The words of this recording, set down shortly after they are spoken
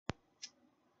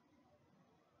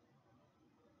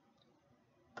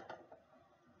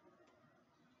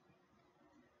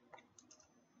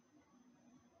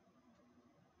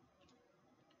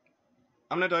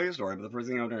I'm going to tell you a story, but the first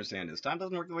thing you have to understand is time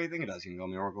doesn't work the way you think it does. You can call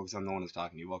me Oracle because I'm the one who's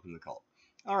talking to you. Welcome to the cult.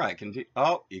 Alright,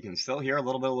 oh, you can still hear a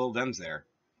little bit of Little Dims there.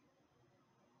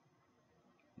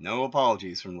 No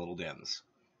apologies from Little Dims.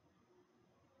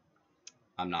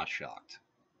 I'm not shocked.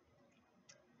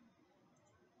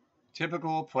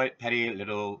 Typical petty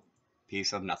little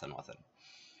piece of nothing.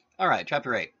 Alright,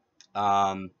 chapter 8.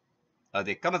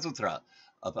 The Kama Sutra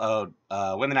of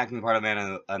women acting the part of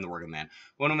man and the work of man.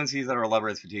 When a woman sees that her lover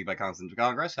is fatigued by constant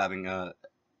congress,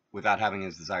 without having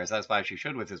his desire satisfied, she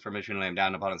should, with his permission, lay him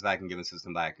down upon his back and give him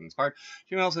system by acting his part.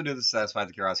 She may also do this to satisfy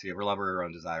the curiosity of her lover or her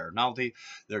own desire or novelty.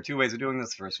 There are two ways of doing this.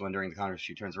 The first one, during the congress,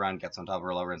 she turns around and gets on top of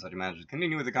her lover in such a manner to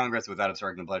continue with the congress without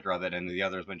obstructing the pleasure of it, and the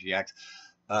other is when she acts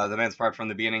the man's part from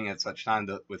the beginning, at such time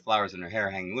that with flowers in her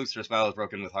hair hanging loose, her smile is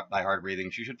broken by hard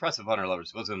breathing. She should press upon her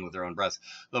lover's bosom with her own breast,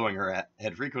 lowering her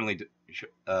head frequently.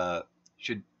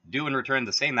 Should do in return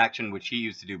the same action which he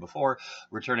used to do before,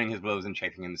 returning his blows and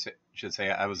chafing him. Should say,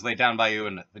 I was laid down by you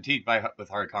and fatigued with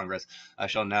hard congress. I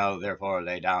shall now therefore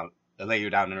lay you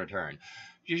down in return.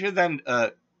 She should then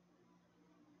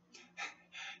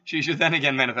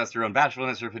again manifest her own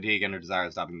bashfulness, her fatigue, and her desire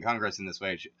of stopping congress. In this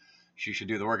way, she should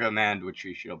do the work of a man, which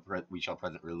we shall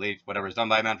presently relate. Whatever is done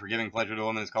by a man for giving pleasure to a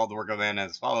woman is called the work of a man,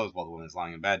 as follows. While the woman is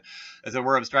lying in bed, as it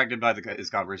were abstracted by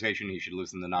his conversation, he should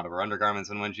loosen the knot of her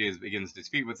undergarments, and when she begins to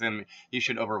dispute with him, he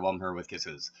should overwhelm her with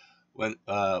kisses. When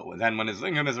his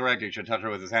lingam is erect, he should touch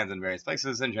her with his hands in various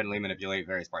places and gently manipulate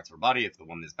various parts of her body. If the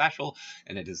woman is bashful,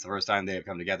 and it is the first time they have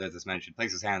come together, this man should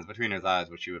place his hands between her thighs,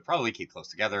 which she would probably keep close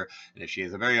together. And if she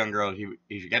is a very young girl,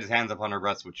 he should get his hands upon her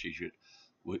breasts, which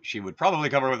she would probably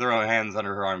cover with her own hands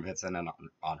under her armpits and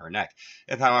on her neck.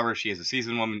 If, however, she is a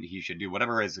seasoned woman, he should do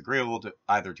whatever is agreeable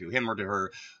either to him or to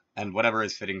her, and whatever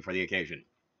is fitting for the occasion.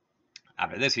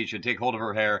 After this, he should take hold of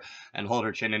her hair and hold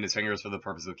her chin in his fingers for the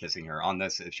purpose of kissing her. On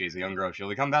this, if she is a young girl, she'll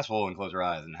become bashful and close her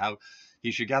eyes. And how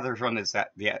he should gather from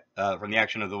the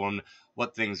action of the woman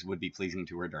what things would be pleasing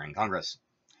to her during congress.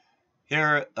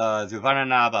 Here,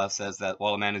 Zuvaranaba says that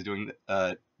while a man is doing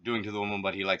to the woman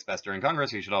what he likes best during congress,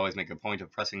 he should always make a point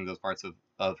of pressing those parts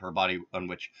of her body on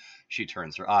which she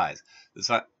turns her eyes.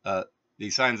 The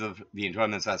signs of the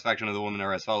enjoyment and satisfaction of the woman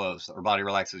are as follows. Her body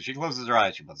relaxes. She closes her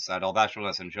eyes. She puts aside all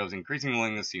bashfulness and shows increasing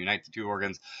willingness to unite the two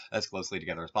organs as closely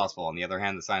together as possible. On the other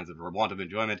hand, the signs of her want of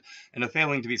enjoyment and of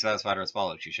failing to be satisfied are as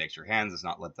follows. She shakes her hands, does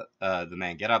not let the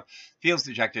man get up, feels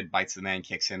dejected, bites the man,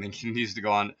 kicks him, and continues to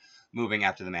go on moving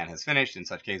after the man has finished. In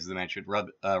such cases, the man should rub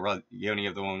yoni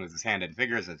of the woman with his hand and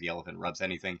fingers, as the elephant rubs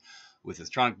anything with his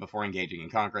trunk before engaging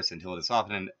in congress until it is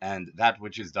softened, and that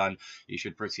which is done, he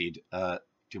should proceed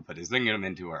to put his lingam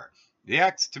into her. The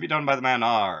acts to be done by the man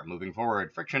are moving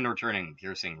forward, friction or turning,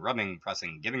 piercing, rubbing,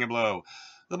 pressing, giving a blow,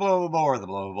 the blow of a boar, the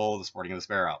blow of a bull, the sporting of a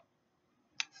sparrow.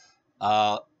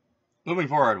 Moving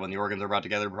forward, when the organs are brought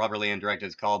together properly and directed,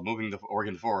 is called moving the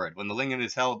organ forward. When the lingam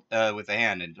is held with the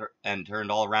hand and turned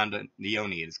all around the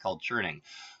yoni, it is called churning.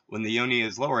 When the yoni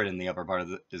is lowered and the upper part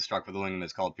is struck with the lingam,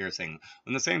 is called piercing.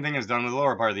 When the same thing is done with the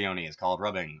lower part of the yoni, is called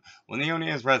rubbing. When the yoni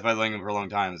is pressed by the lingam for a long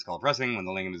time, is called pressing. When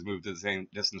the lingam is moved to the same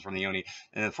distance from the yoni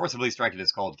and then forcibly strike it,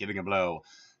 is called giving a blow.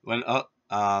 When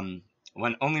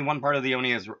only one part of the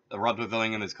yoni is rubbed with the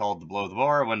lingam, is called the blow of the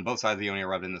boar. When both sides of the yoni are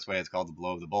rubbed in this way, it's called the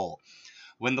blow of the bull.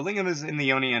 When the lingam is in the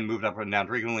yoni and moved up and down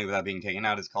frequently without being taken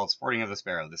out, is called sporting of the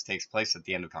sparrow. This takes place at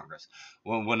the end of congress.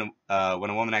 When a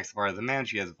woman acts the part of the man,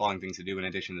 she has the following things to do in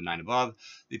addition to the 9 above.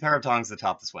 The pair of tongs that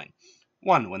top the swing.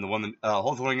 1. When the woman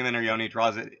holds the lingam in her yoni,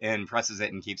 draws it in, presses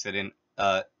it, and keeps it in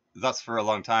thus for a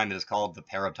long time, it is called the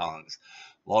pair of tongs.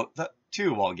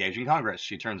 2. While engaging congress,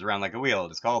 she turns around like a wheel.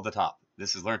 It is called the top.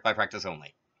 This is learnt by practice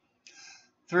only.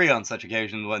 3. On such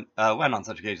occasion, when on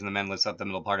such occasion the man lifts up the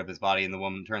middle part of his body and the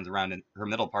woman turns around, and her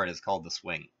middle part is called the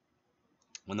swing.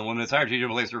 When the woman is tired, she should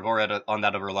place her forehead on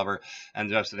that of her lover, and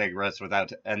thus to take rest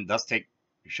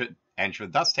should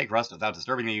thus take rest without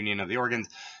disturbing the union of the organs.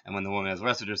 And when the woman has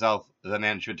rested herself, the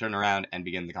man should turn around and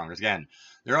begin the congress again.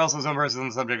 There are also some verses on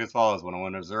the subject as follows. When a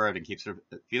woman is reserved and keeps her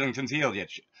feelings concealed,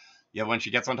 yet when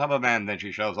she gets on top of a man, then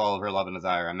she shows all of her love and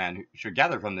desire. A man should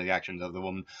gather from the actions of the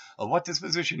woman of what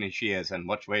disposition she is and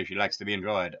which way she likes to be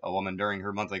enjoyed. A woman during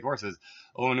her monthly courses,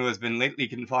 a woman who has been lately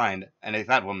confined, and a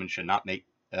fat woman should not be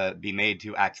made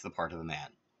to act the part of a man.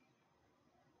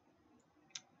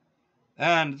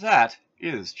 And that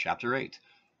is chapter 8.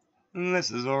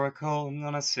 This is Oracle. I'm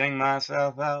gonna sing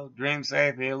myself out. Dream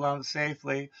safely, love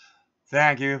safely.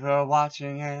 Thank you for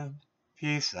watching and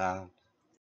peace out.